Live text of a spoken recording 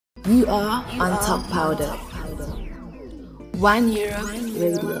You are on Top Powder. 1 Euro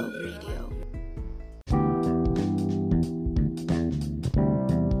Radio.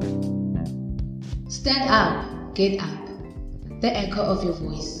 Stand up, get up. The echo of your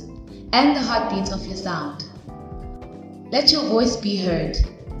voice and the heartbeat of your sound. Let your voice be heard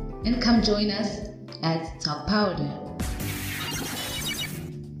and come join us at Top Powder.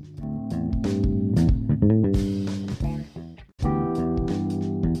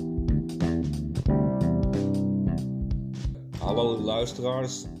 Hallo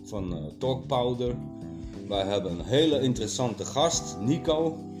luisteraars van Talk Powder. Wij hebben een hele interessante gast,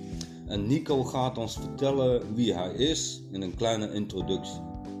 Niko. En Niko gaat ons vertellen wie hij is in een kleine introductie.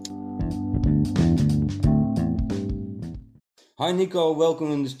 Hi Niko,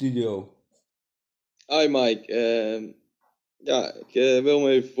 welkom in de studio. Hi Mike, ik wil me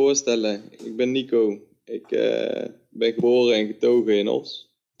even voorstellen. Ik ben Niko. Ik ben geboren en getogen in Os.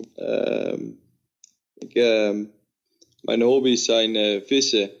 Mijn hobby's zijn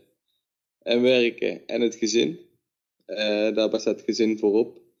vissen en werken en het gezin. Daarbij staat het gezin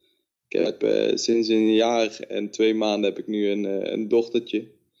voorop. Ik heb sinds een jaar en 2 maanden heb ik nu een dochtertje.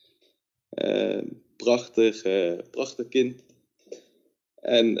 Prachtig kind.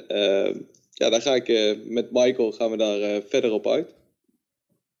 En daar ga ik met Michael gaan we daar verder op uit.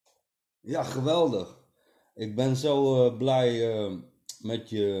 Ja, geweldig. Ik ben zo blij met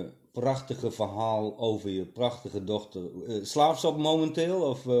je prachtige verhaal over je prachtige dochter. Slaapt ze op momenteel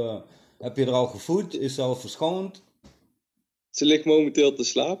of heb je er al gevoed? Is ze al verschoond? Ze ligt momenteel te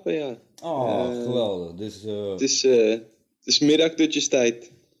slapen, ja. Oh, geweldig. Dus, het is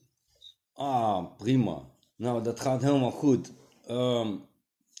middagdutjestijd. Prima. Nou, dat gaat helemaal goed.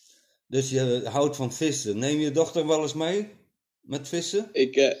 Dus je houdt van vissen. Neem je dochter wel eens mee met vissen?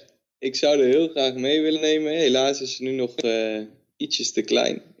 Ik zou er heel graag mee willen nemen. Helaas is ze nu nog ietsjes te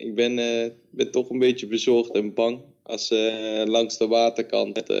klein. Ik ben toch een beetje bezorgd en bang. Als langs de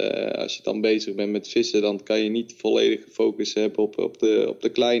waterkant, als je dan bezig bent met vissen, dan kan je niet volledige focus hebben op de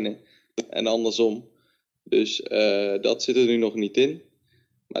kleine. En andersom. Dus dat zit er nu nog niet in.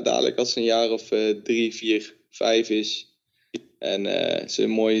 Maar dadelijk als ze een jaar of 3, 4, 5 is en ze een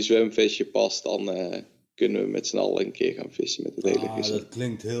mooie zwemvestje past, dan kunnen we met z'n allen een keer gaan vissen met het hele gezin. Dat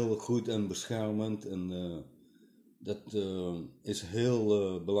klinkt heel goed en beschermend en dat is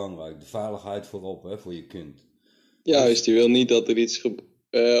heel belangrijk. De veiligheid voorop, hè, voor je kind. Juist, je wil niet dat er iets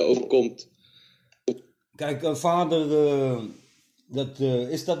overkomt. Kijk, vader,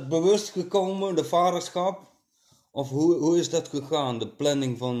 is dat bewust gekomen, de vaderschap? Of hoe is dat gegaan, de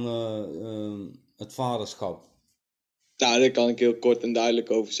planning van het vaderschap? Nou, daar kan ik heel kort en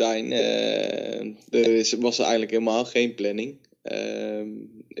duidelijk over zijn. Was er eigenlijk helemaal geen planning.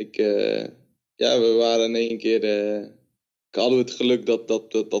 We waren in één keer... hadden we het geluk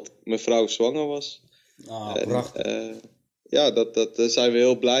dat mijn vrouw zwanger was. Prachtig. Daar zijn we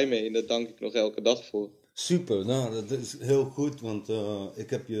heel blij mee en daar dank ik nog elke dag voor. Super, nou dat is heel goed, want ik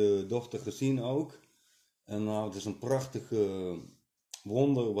heb je dochter gezien ook. En het is een prachtig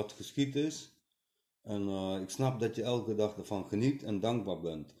wonder wat geschied is. En ik snap dat je elke dag ervan geniet en dankbaar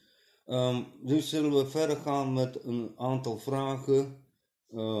bent. Nu zullen we verder gaan met een aantal vragen.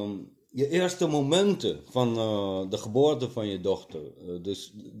 Je eerste momenten van de geboorte van je dochter.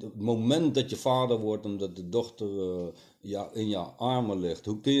 Dus het moment dat je vader wordt en dat de dochter in je armen ligt.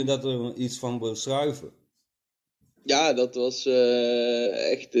 Hoe kun je dat er iets van beschrijven? Ja, dat was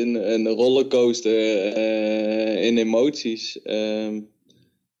echt een rollercoaster in emoties.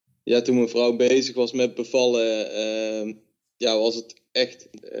 Toen mijn vrouw bezig was met bevallen, was het echt...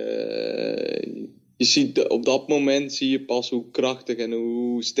 je ziet op dat moment zie je pas hoe krachtig en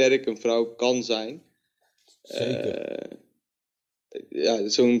hoe sterk een vrouw kan zijn. Zeker.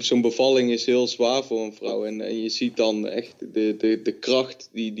 Zo'n bevalling is heel zwaar voor een vrouw. En je ziet dan echt de kracht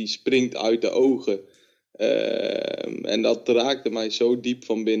die springt uit de ogen. En dat raakte mij zo diep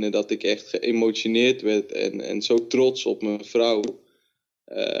van binnen dat ik echt geëmotioneerd werd. En zo trots op mijn vrouw.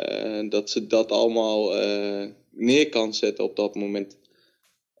 Dat ze dat allemaal neer kan zetten op dat moment.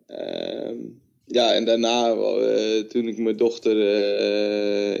 En daarna, toen ik mijn dochter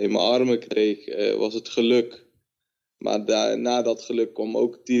in mijn armen kreeg, was het geluk. Maar na dat geluk kwam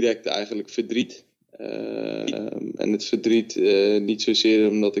ook direct eigenlijk verdriet. En het verdriet niet zozeer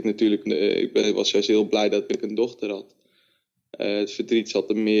omdat ik natuurlijk... ik was juist heel blij dat ik een dochter had. Het verdriet zat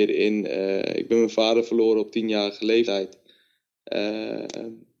er meer in... ik ben mijn vader verloren op 10-jarige leeftijd.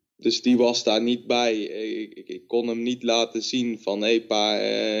 Dus die was daar niet bij. Ik kon hem niet laten zien van... Hé pa,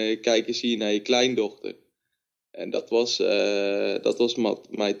 kijk eens hier naar je kleindochter. En dat was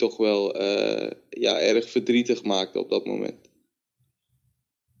mij toch wel erg verdrietig maakte op dat moment.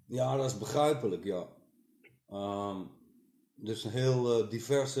 Ja, dat is begrijpelijk, ja. Dus heel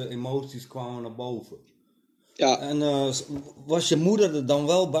diverse emoties kwamen naar boven. Ja, En was je moeder er dan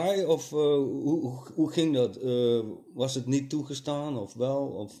wel bij? Of hoe ging dat? Was het niet toegestaan of wel?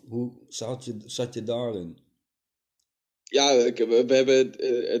 Of hoe zat je daarin? ja, we hebben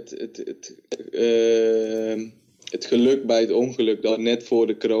het geluk bij het ongeluk dat net voor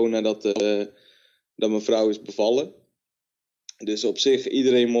de corona dat mijn vrouw is bevallen. Dus op zich,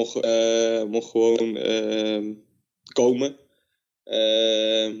 iedereen mocht gewoon komen.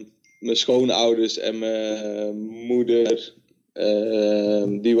 Mijn schoonouders en mijn moeder,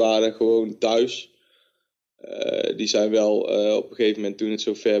 die waren gewoon thuis. Die zijn wel op een gegeven moment, toen het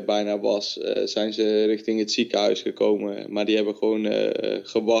zover bijna was, zijn ze richting het ziekenhuis gekomen. Maar die hebben gewoon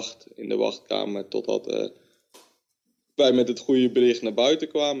gewacht in de wachtkamer totdat wij met het goede bericht naar buiten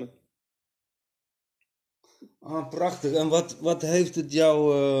kwamen. Ah, prachtig. En wat heeft het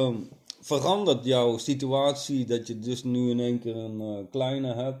jou veranderd, jouw situatie, dat je dus nu in één keer een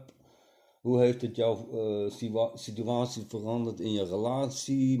kleine hebt? Hoe heeft het jouw situatie veranderd in je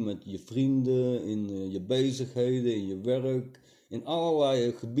relatie, met je vrienden, in je bezigheden, in je werk? In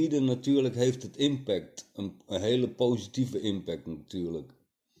allerlei gebieden natuurlijk heeft het impact, een hele positieve impact natuurlijk.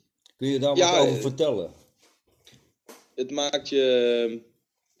 Kun je daar wat over vertellen? Het maakt je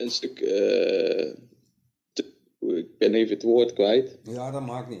een stuk... ik ben even het woord kwijt. Ja, dat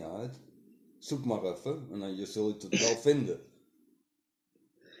maakt niet uit. Zoek maar even en dan zult je het wel vinden.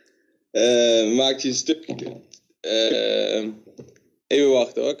 Maakt je een stuk... even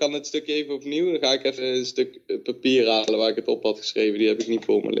wachten hoor, ik kan het stukje even opnieuw. Dan ga ik even een stuk papier halen waar ik het op had geschreven. Die heb ik niet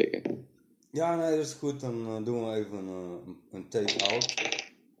voor me liggen. Ja, nee, dat is goed. Dan doen we even een take-out.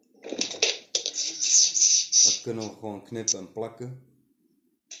 Dat kunnen we gewoon knippen en plakken.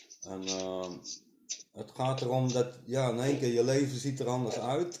 En het gaat erom dat, ja, in één keer je leven ziet er anders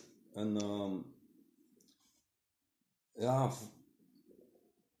uit. En ja,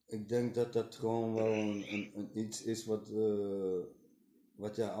 ik denk dat dat gewoon wel iets is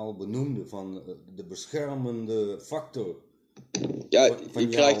wat jij al benoemde, van de beschermende factor. Ja, van je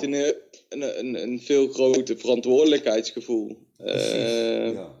krijgt een veel groter verantwoordelijkheidsgevoel. Precies,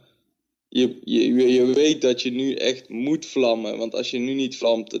 ja. Je weet dat je nu echt moet vlammen, want als je nu niet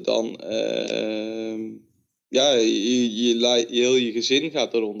vlamt, dan heel je gezin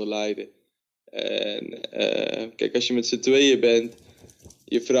gaat eronder lijden. En kijk, als je met z'n tweeën bent,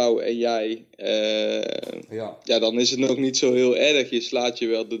 je vrouw en jij, ja, dan is het nog niet zo heel erg. Je slaat je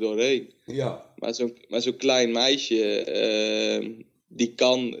wel er doorheen. Ja. Maar zo'n klein meisje, die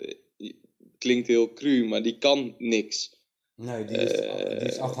kan, klinkt heel cru, maar die kan niks. Nee, die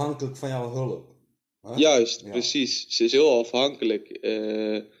is afhankelijk van jouw hulp. Huh? Juist, Ja. Precies. Ze is heel afhankelijk.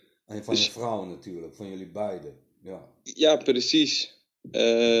 En van je vrouw natuurlijk, van jullie beiden. Ja, ja, precies.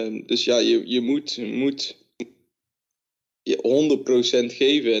 Dus ja, je moet je 100%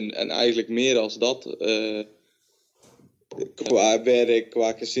 geven en eigenlijk meer als dat. Qua werk,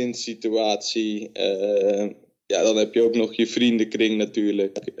 qua gezinssituatie. Ja, dan heb je ook nog je vriendenkring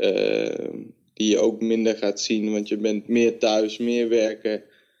natuurlijk. Die je ook minder gaat zien, want je bent meer thuis, meer werken.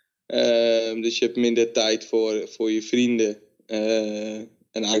 Dus je hebt minder tijd voor je vrienden.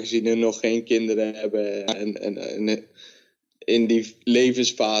 En aangezien er nog geen kinderen hebben en in die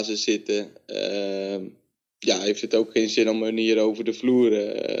levensfase zitten, ja, heeft het ook geen zin om hen hier over de vloer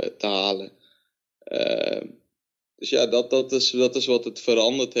te halen. Dus ja, dat is wat het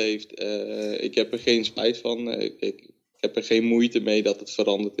veranderd heeft. Ik heb er geen spijt van. Ik heb er geen moeite mee dat het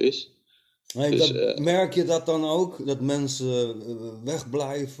veranderd is. Nee, Dus, merk je dat dan ook? Dat mensen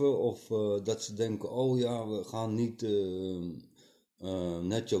wegblijven of dat ze denken, oh ja, we gaan niet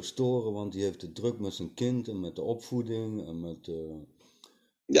Netjo storen, want die heeft het druk met zijn kind en met de opvoeding en met...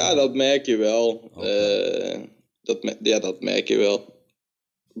 ja, dat merk je wel. Okay. Dat merk je wel.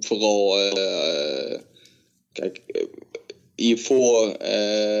 Vooral, kijk, hiervoor,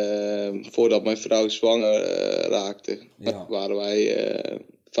 voordat mijn vrouw zwanger raakte, waren wij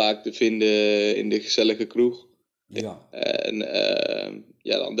vaak te vinden in de gezellige kroeg. Ja. En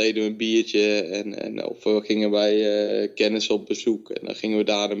ja, dan deden we een biertje of we gingen bij kennis op bezoek en dan gingen we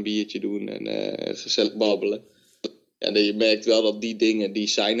daar een biertje doen en gezellig babbelen. En je merkt wel dat die dingen, die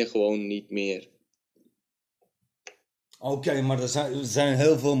zijn er gewoon niet meer. Oké, maar er zijn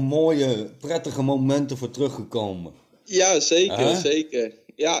heel veel mooie, prettige momenten voor teruggekomen. Ja, zeker, zeker.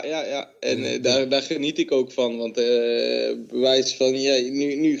 Ja. En daar geniet ik ook van. Want bewijs van, ja,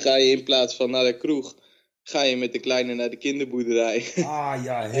 nu ga je in plaats van naar de kroeg, ga je met de kleine naar de kinderboerderij. Ah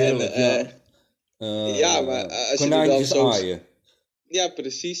ja, heerlijk. Ja, maar als je konijntjes er dan aaien. Ja,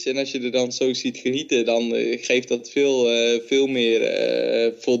 precies. En als je er dan zo ziet genieten, dan geeft dat veel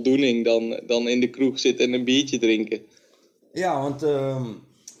meer voldoening dan in de kroeg zitten en een biertje drinken. Ja, want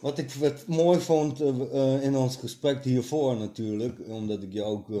wat ik mooi vond in ons gesprek hiervoor natuurlijk, omdat ik je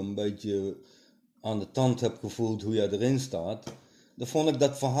ook een beetje aan de tand heb gevoeld hoe jij erin staat. Dan vond ik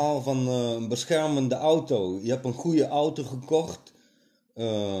dat verhaal van een beschermende auto. Je hebt een goede auto gekocht.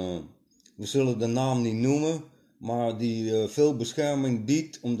 We zullen de naam niet noemen, maar die veel bescherming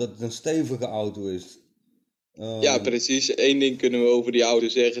biedt omdat het een stevige auto is. Ja, precies. Eén ding kunnen we over die auto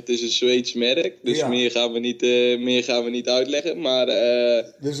zeggen. Het is een Zweeds merk. Dus Ja. meer gaan we niet uitleggen. Maar,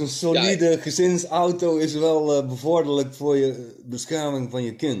 Dus een solide gezinsauto is wel bevorderlijk voor je bescherming van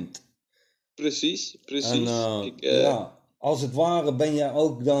je kind. Precies. En ja, als het ware ben jij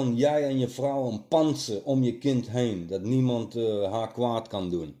ook dan, jij en je vrouw, een pantser om je kind heen. Dat niemand haar kwaad kan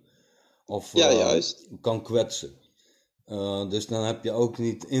doen. Of juist. kan kwetsen. Dus dan heb je ook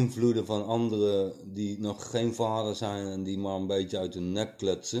niet invloeden van anderen die nog geen vader zijn en die maar een beetje uit hun nek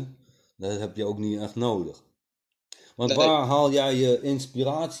kletsen. Dat heb je ook niet echt nodig. Want waar haal jij je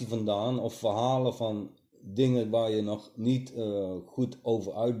inspiratie vandaan of verhalen van dingen waar je nog niet goed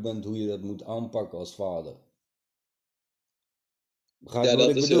over uit bent hoe je dat moet aanpakken als vader? Begrijp je wat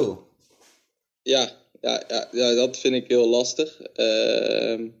ik bedoel? Ja, dat vind ik heel lastig.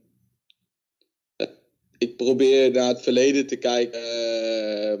 Ik probeer naar het verleden te kijken.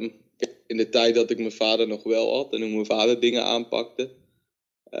 In de tijd dat ik mijn vader nog wel had en hoe mijn vader dingen aanpakte.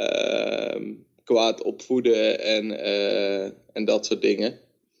 Kwaad opvoeden en dat soort dingen.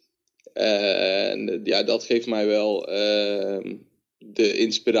 En ja, dat geeft mij wel de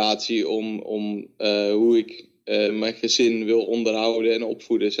inspiratie om hoe ik mijn gezin wil onderhouden en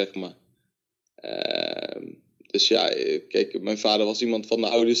opvoeden, zeg maar. Dus ja, kijk, mijn vader was iemand van de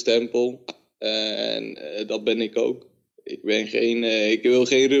oude stempel. En dat ben ik ook. Ik wil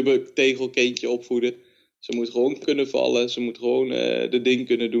geen rubber tegelkindje opvoeden. Ze moet gewoon kunnen vallen. Ze moet gewoon de ding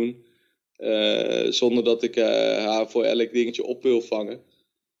kunnen doen. Zonder dat ik haar voor elk dingetje op wil vangen.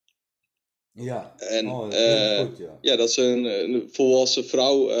 Ja, en, dat klinkt goed, ja. Ja, dat ze een volwassen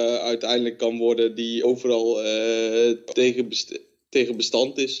vrouw uiteindelijk kan worden die overal tegen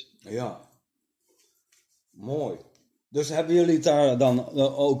bestand is. Ja, mooi. Dus hebben jullie het daar dan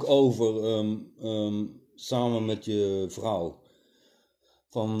ook over, samen met je vrouw?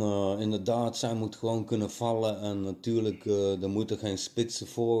 Van inderdaad, zij moet gewoon kunnen vallen en natuurlijk er moeten geen spitse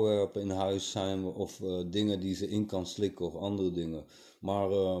voorwerpen in huis zijn of dingen die ze in kan slikken of andere dingen. Maar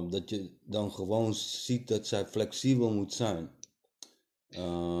dat je dan gewoon ziet dat zij flexibel moet zijn.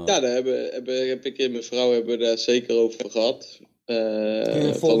 Ja, daar heb ik en mijn vrouw hebben daar zeker over gehad. Kun je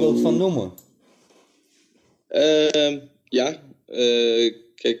een voorbeeld van noemen? Ja,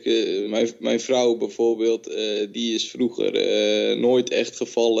 kijk, mijn vrouw bijvoorbeeld, die is vroeger nooit echt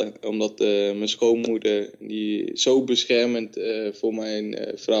gevallen. Omdat mijn schoonmoeder die zo beschermend voor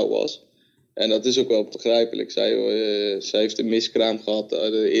mijn vrouw was. En dat is ook wel begrijpelijk. Zij heeft een miskraam gehad.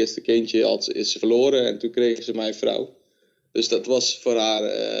 Het eerste kindje is verloren en toen kreeg ze mijn vrouw. Dus dat was voor haar...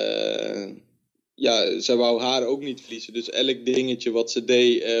 ja, zij wou haar ook niet verliezen. Dus elk dingetje wat ze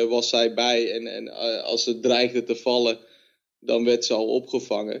deed, was zij bij. En als ze dreigde te vallen, dan werd ze al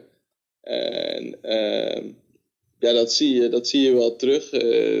opgevangen. En ja, dat zie je wel terug.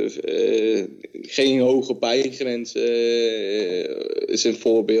 Geen hoge pijngrens is een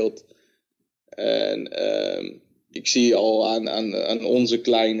voorbeeld. En ik zie al aan onze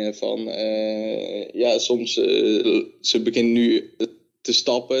kleine van... ja, soms... ze begint nu te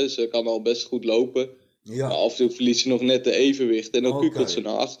stappen. Ze kan al best goed lopen. Ja. Maar af en toe verliest ze nog net de evenwicht. En dan kukelt ze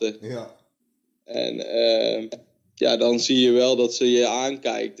naar achter. Ja. En ja, dan zie je wel dat ze je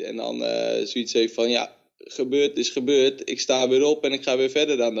aankijkt. En dan zoiets heeft van... Ja, gebeurd is gebeurd. Ik sta weer op en ik ga weer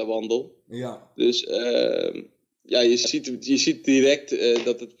verder aan de wandel. Ja. Dus... ja, je ziet direct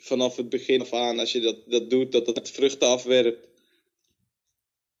dat het vanaf het begin af aan, als je dat doet, dat het vruchten afwerpt.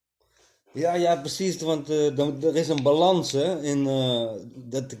 Ja, precies, want er is een balans, hè, in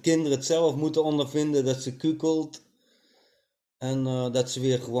dat de kinderen het zelf moeten ondervinden, dat ze kukelt en dat ze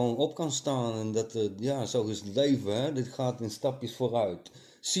weer gewoon op kan staan. En dat, ja, zo is het leven, hè, dit gaat in stapjes vooruit.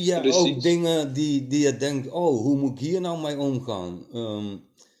 Zie jij ook dingen die je denkt, oh, hoe moet ik hier nou mee omgaan?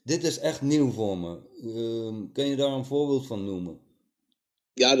 Dit is echt nieuw voor me. Kun je daar een voorbeeld van noemen?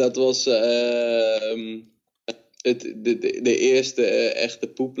 Ja, dat was de eerste echte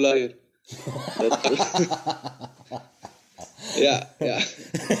poepluier. Ja.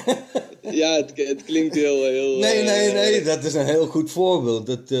 Ja, het klinkt heel... Nee, dat is een heel goed voorbeeld.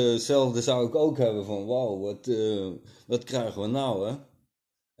 Hetzelfde zou ik ook hebben van, wauw, wat krijgen we nou, hè?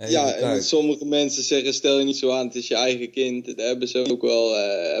 Ja, en kijk. sommige mensen zeggen, stel je niet zo aan, het is je eigen kind. Daar hebben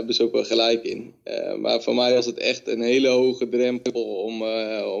ze ook wel gelijk in. Maar voor mij was het echt een hele hoge drempel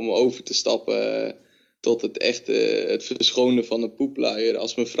om over te stappen tot het verschonen van een poepluier.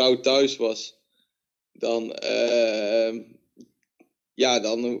 Als mijn vrouw thuis was, dan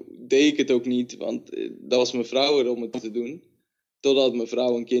deed ik het ook niet, want dat was mijn vrouw er om het te doen. Totdat mijn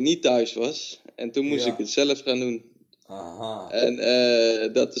vrouw een keer niet thuis was. En toen moest ik het zelf gaan doen. Aha. En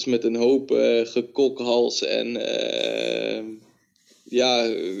dat is met een hoop gekokhals en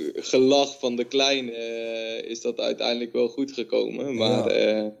gelach van de kleine is dat uiteindelijk wel goed gekomen. Maar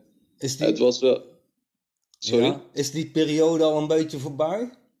het was wel... Sorry? Ja? Is die periode al een beetje voorbij?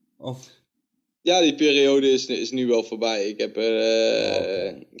 Of? Ja, die periode is nu wel voorbij. Ik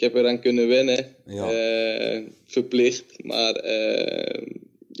heb eraan kunnen wennen. Ja. Verplicht. Maar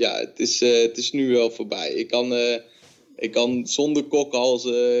het is nu wel voorbij. Ik kan zonder kokhals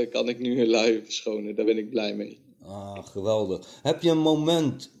kan ik nu een luier verschonen. Daar ben ik blij mee. Ah, geweldig. Heb je een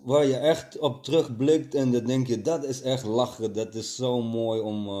moment waar je echt op terugblikt en dan denk je, dat is echt lachen. Dat is zo mooi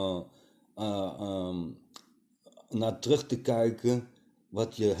om naar terug te kijken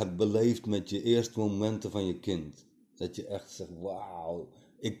wat je hebt beleefd met je eerste momenten van je kind. Dat je echt zegt, wauw,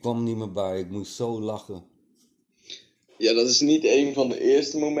 ik kwam niet meer bij, ik moest zo lachen. Ja, dat is niet een van de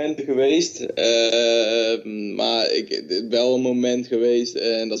eerste momenten geweest. Maar het is wel een moment geweest,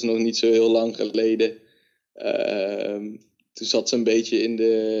 en dat is nog niet zo heel lang geleden. Toen zat ze een beetje in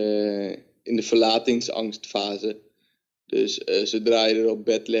de verlatingsangstfase. Dus zodra je er op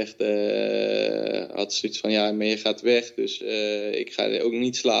bed legde, had ze zoiets van, ja, maar je gaat weg. Dus ik ga ook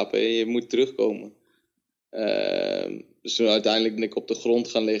niet slapen, je moet terugkomen. Dus toen uiteindelijk ben ik op de grond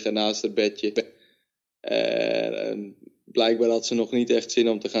gaan liggen naast het bedje. Blijkbaar had ze nog niet echt zin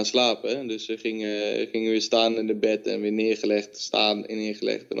om te gaan slapen. Dus ze ging weer staan in het bed en weer neergelegd, staan en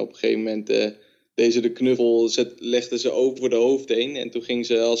neergelegd. En op een gegeven moment deed ze de knuffel, legde ze over de hoofd heen. En toen ging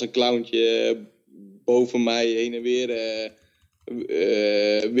ze als een clowntje boven mij heen en weer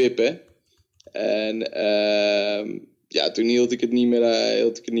wippen. En toen hield ik het niet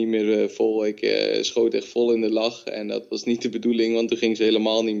meer vol. Ik schoot echt vol in de lach. En dat was niet de bedoeling, want toen ging ze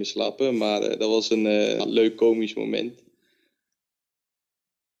helemaal niet meer slapen. Maar dat was een leuk komisch moment.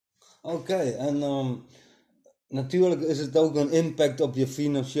 Oké, en natuurlijk is het ook een impact op je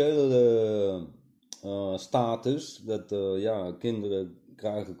financiële status. Dat kinderen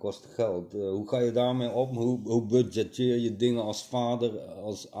krijgen kosten geld. Hoe ga je daarmee om? Hoe budgetteer je dingen als vader,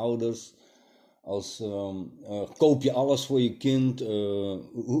 als ouders? Koop je alles voor je kind?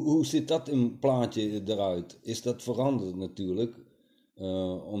 Hoe zit dat in het plaatje eruit? Is dat veranderd natuurlijk?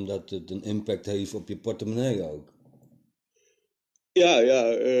 Omdat het een impact heeft op je portemonnee ook.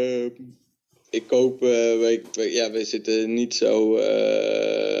 Ik koop, wij zitten niet zo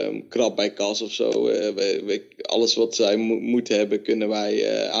krap bij kas of zo. Alles wat zij moet hebben, kunnen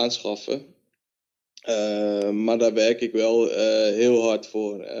wij aanschaffen. Maar daar werk ik wel heel hard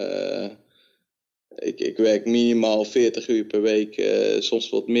voor. Ik werk minimaal 40 uur per week, soms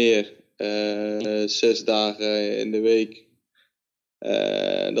wat meer. 6 dagen in de week.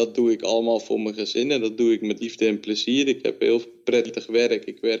 Dat doe ik allemaal voor mijn gezin en dat doe ik met liefde en plezier. Ik heb heel prettig werk.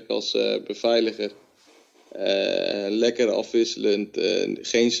 Ik werk als beveiliger. Lekker afwisselend.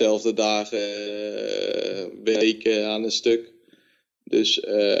 Geen zelfde dagen, weken aan een stuk. Dus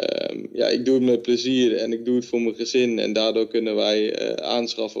ik doe het met plezier en ik doe het voor mijn gezin. En daardoor kunnen wij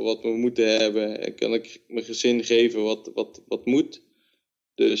aanschaffen wat we moeten hebben. En kan ik mijn gezin geven wat moet.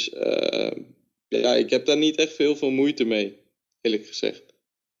 Dus ik heb daar niet echt veel van moeite mee. Eerlijk gezegd.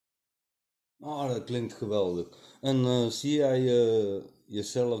 Dat klinkt geweldig. En zie jij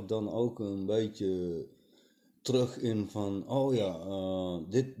jezelf dan ook een beetje terug in van,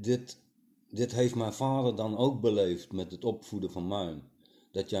 dit heeft mijn vader dan ook beleefd met het opvoeden van mij.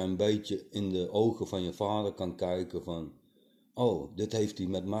 Dat jij een beetje in de ogen van je vader kan kijken van, dit heeft hij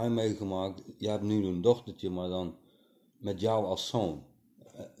met mij meegemaakt. Je hebt nu een dochtertje, maar dan met jou als zoon.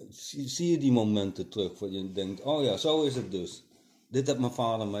 Zie je die momenten terug waar je denkt, zo is het dus. Dit heeft mijn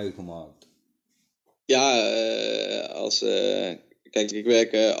vader meegemaakt. Ja, kijk, ik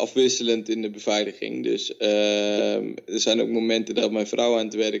werk afwisselend in de beveiliging. Dus er zijn ook momenten dat mijn vrouw aan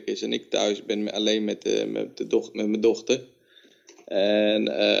het werk is en ik thuis ben alleen met mijn dochter. En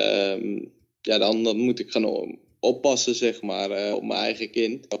dan moet ik gaan oppassen, zeg maar, op mijn eigen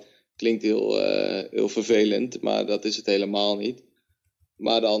kind. Klinkt heel vervelend, maar dat is het helemaal niet.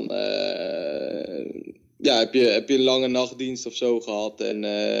 Maar dan heb je een lange nachtdienst of zo gehad. En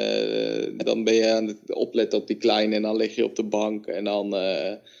dan ben je aan het opletten op die kleine. En dan lig je op de bank. En dan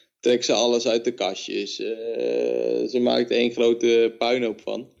trekt ze alles uit de kastjes. Ze maakt er één grote puinhoop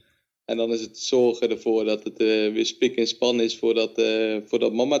van. En dan is het zorgen ervoor dat het weer spik en span is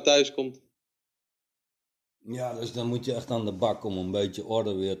voordat mama thuis komt. Ja, dus dan moet je echt aan de bak om een beetje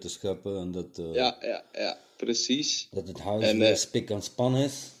orde weer te scheppen. En dat, Ja, precies. dat het huis weer spik en span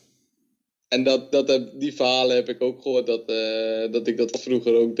is. En die verhalen heb ik ook gehoord, dat ik dat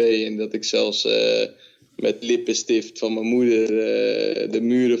vroeger ook deed. En dat ik zelfs met lippenstift van mijn moeder de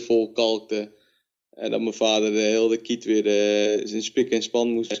muren vol kalkte. En dat mijn vader de hele kiet weer zijn spik en span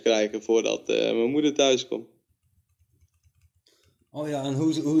moest krijgen voordat mijn moeder thuis kwam. Oh ja, en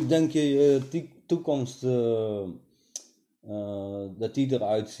hoe denk je die toekomst dat die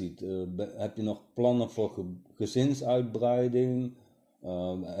eruit ziet? Heb je nog plannen voor gezinsuitbreiding?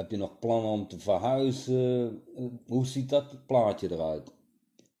 Heb je nog plannen om te verhuizen? Hoe ziet dat plaatje eruit?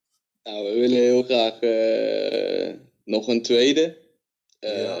 Nou, we willen heel graag nog een tweede.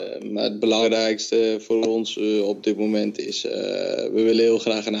 Maar het belangrijkste voor ons op dit moment is, we willen heel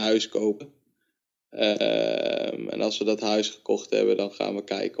graag een huis kopen. En als we dat huis gekocht hebben, dan gaan we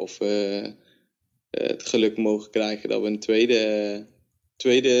kijken of we het geluk mogen krijgen dat we een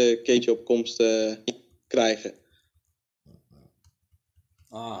tweede kindje op komst krijgen.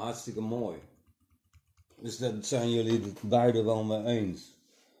 Ah, hartstikke mooi. Dus dat zijn jullie het beide wel mee eens.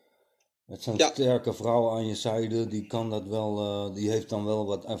 Met zo'n sterke vrouw aan je zijde, die kan dat wel, die heeft dan wel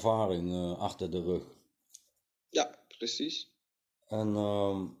wat ervaring achter de rug. Ja, precies. En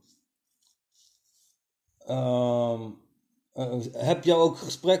heb jij ook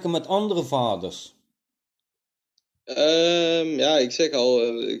gesprekken met andere vaders? Ja, ik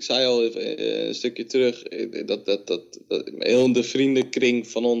zei al even, een stukje terug, dat heel de vriendenkring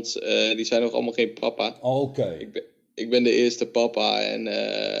van ons, die zijn nog allemaal geen papa. Oh, oké. Ik ben de eerste papa en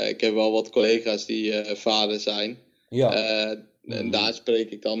ik heb wel wat collega's die vader zijn. Ja. En daar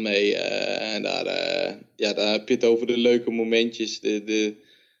spreek ik dan mee. En daar heb je het over de leuke momentjes.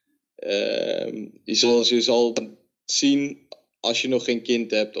 Zoals je zal zien als je nog geen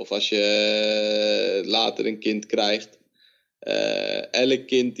kind hebt of als je later een kind krijgt. Elk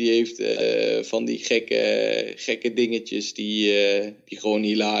kind die heeft van die gekke dingetjes die gewoon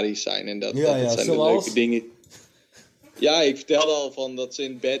hilarisch zijn. En dat zijn de leuke dingen. Ja, ik vertelde al van dat ze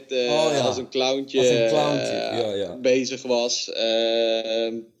in bed als een clowntje, bezig was.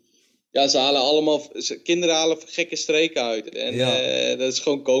 Kinderen halen gekke streken uit. En dat is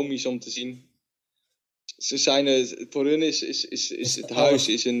gewoon komisch om te zien. Voor hun is het huis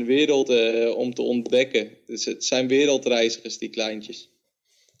is een wereld om te ontdekken. Dus het zijn wereldreizigers, die kleintjes.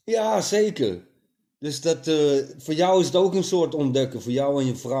 Ja, zeker. Dus voor jou is het ook een soort ontdekken, voor jou en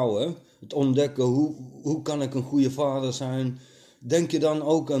je vrouw, hè? Het ontdekken, hoe kan ik een goede vader zijn? Denk je dan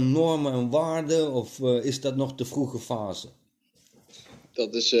ook aan normen en waarden, of is dat nog te vroege fase?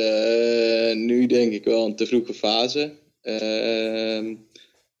 Dat is nu denk ik wel een te vroege fase.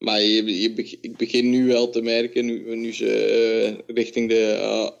 Maar ik begin nu wel te merken, nu ze richting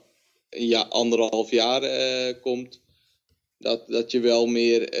de 1,5 jaar komt, dat je wel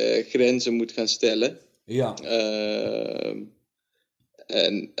meer grenzen moet gaan stellen. Ja.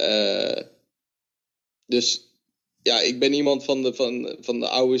 Dus ja, ik ben iemand van de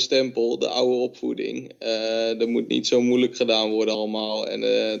oude stempel, de oude opvoeding. Er moet niet zo moeilijk gedaan worden allemaal en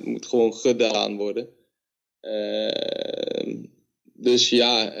het moet gewoon gedaan worden. Dus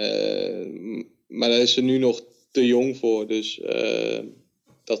ja, maar daar is ze nu nog te jong voor. Dus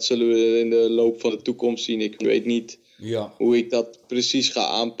dat zullen we in de loop van de toekomst zien. Ik weet niet hoe ik dat precies ga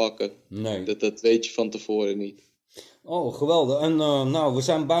aanpakken. Nee. Dat weet je van tevoren niet. Oh, geweldig. En we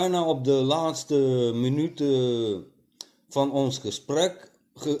zijn bijna op de laatste minuten van ons gesprek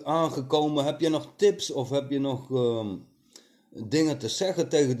aangekomen. Heb je nog tips of heb je nog dingen te zeggen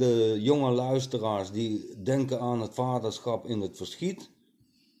tegen de jonge luisteraars die denken aan het vaderschap in het verschiet?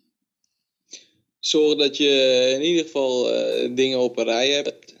 Zorg dat je in ieder geval dingen op een rij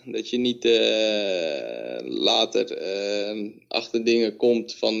hebt. Dat je niet later achter dingen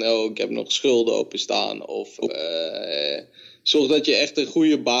komt van ik heb nog schulden openstaan. Of zorg dat je echt een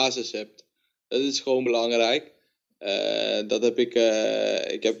goede basis hebt. Dat is gewoon belangrijk. Dat heb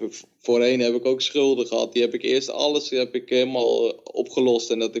voorheen heb ik ook schulden gehad. Die heb ik eerst helemaal opgelost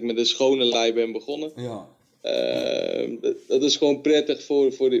en dat ik met een schone lei ben begonnen. Ja. Dat is gewoon prettig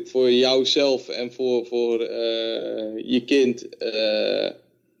voor jouzelf en voor je kind.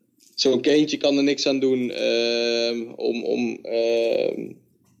 Zo'n kindje kan er niks aan doen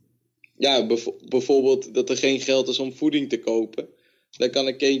bijvoorbeeld dat er geen geld is om voeding te kopen. Daar kan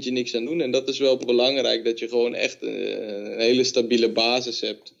een kindje niks aan doen. En dat is wel belangrijk, dat je gewoon echt een hele stabiele basis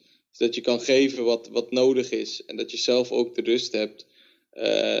hebt. Dus dat je kan geven wat nodig is. En dat je zelf ook de rust hebt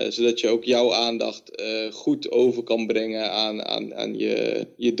Zodat je ook jouw aandacht goed over kan brengen aan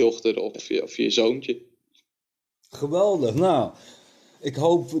je dochter of je zoontje. Geweldig. Nou, ik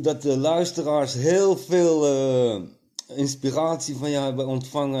hoop dat de luisteraars heel veel inspiratie van jou hebben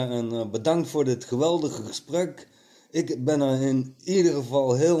ontvangen. En bedankt voor dit geweldige gesprek. Ik ben er in ieder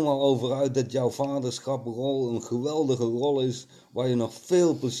geval helemaal over uit dat jouw vaderschapsrol een geweldige rol is. Waar je nog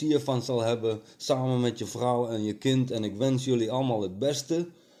veel plezier van zal hebben samen met je vrouw en je kind. En ik wens jullie allemaal het beste.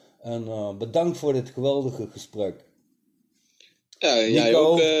 En bedankt voor dit geweldige gesprek. Ja, Niko, jij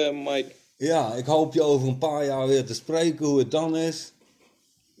ook, Mike. Ja, ik hoop je over een paar jaar weer te spreken hoe het dan is.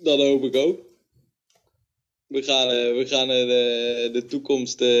 Dat hoop ik ook. We gaan de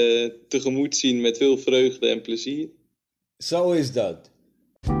toekomst tegemoet zien met veel vreugde en plezier. Zo is dat.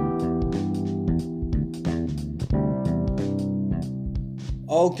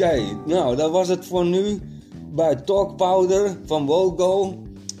 Oké, nou dat was het voor nu bij Talk Powder van Wogo.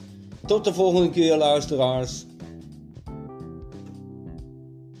 Tot de volgende keer, luisteraars.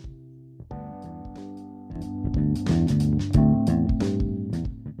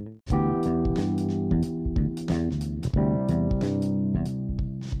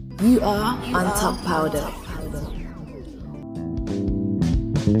 You are on Top Powder.